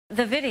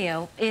The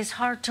video is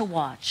hard to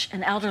watch.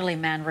 An elderly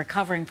man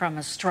recovering from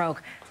a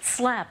stroke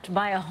slapped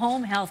by a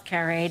home health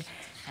care aide.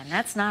 And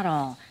that's not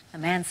all. The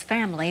man's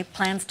family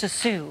plans to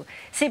sue.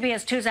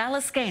 CBS 2's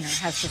Alice Gaynor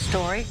has the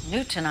story,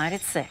 new tonight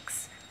at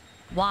 6.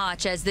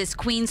 Watch as this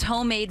Queens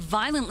home aide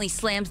violently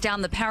slams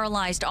down the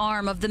paralyzed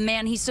arm of the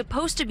man he's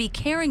supposed to be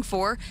caring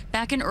for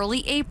back in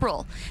early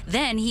April.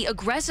 Then he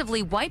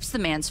aggressively wipes the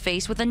man's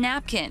face with a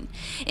napkin.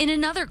 In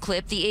another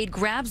clip, the aide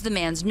grabs the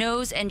man's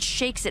nose and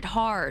shakes it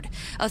hard.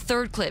 A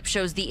third clip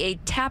shows the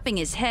aide tapping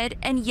his head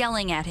and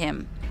yelling at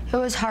him. It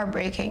was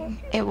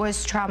heartbreaking. It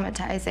was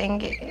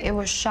traumatizing. It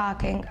was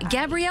shocking.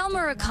 Gabrielle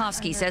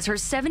Murakowski says her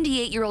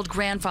 78-year-old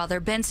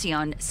grandfather,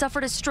 Bension,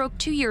 suffered a stroke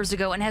 2 years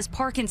ago and has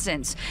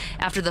Parkinson's.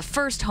 After the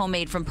first home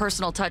aide from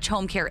Personal Touch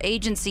Home Care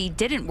Agency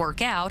didn't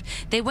work out,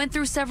 they went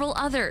through several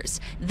others.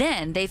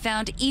 Then they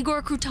found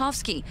Igor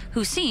Krutovsky,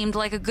 who seemed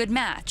like a good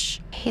match.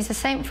 He's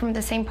from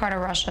the same part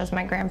of Russia as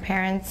my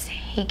grandparents.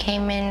 He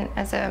came in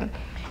as a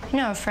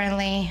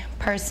friendly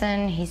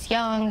person. He's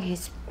young,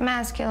 he's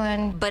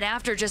masculine. But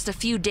after just a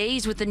few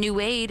days with the new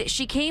aide,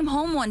 she came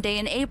home one day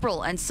in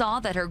April and saw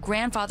that her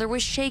grandfather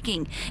was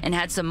shaking and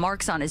had some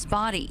marks on his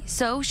body.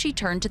 So she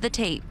turned to the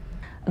tape.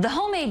 The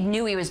home aide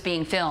knew he was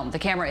being filmed. The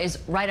camera is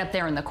right up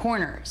there in the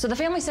corner. So the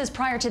family says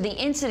prior to the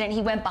incident,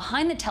 he went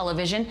behind the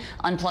television,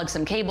 unplugged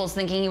some cables,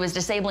 thinking he was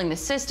disabling the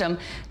system,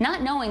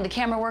 not knowing the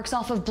camera works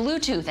off of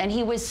Bluetooth, and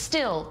he was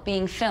still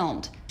being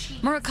filmed.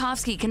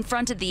 Murakowski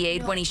confronted the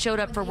aide when he showed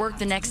up for work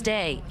the next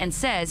day and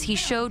says he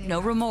showed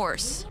no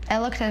remorse. I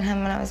looked at him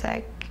and I was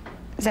like,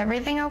 "Is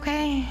everything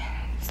okay?"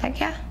 He's like,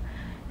 "Yeah."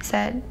 I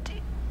said,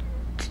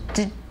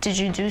 Did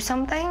you do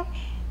something?"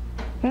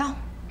 "No."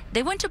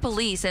 They went to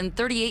police and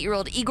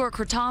 38-year-old Igor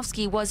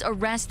Krutovsky was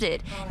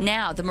arrested.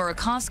 Now the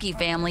Murakowski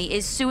family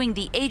is suing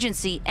the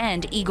agency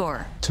and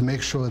Igor. To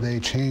make sure they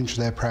change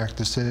their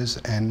practices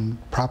and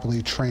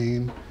properly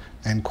train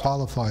and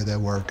qualify their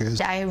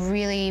workers. I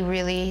really,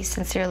 really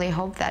sincerely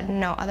hope that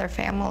no other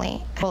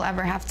family will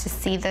ever have to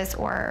see this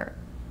or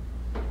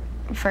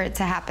for it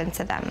to happen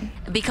to them.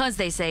 Because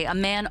they say a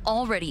man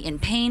already in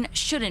pain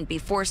shouldn't be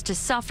forced to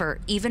suffer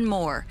even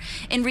more.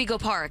 In Rego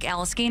Park,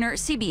 Alice Gaynor,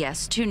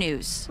 CBS 2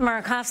 News.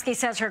 Murakowski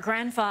says her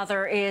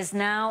grandfather is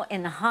now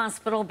in the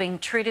hospital being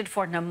treated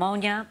for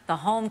pneumonia. The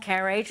home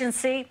care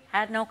agency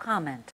had no comment.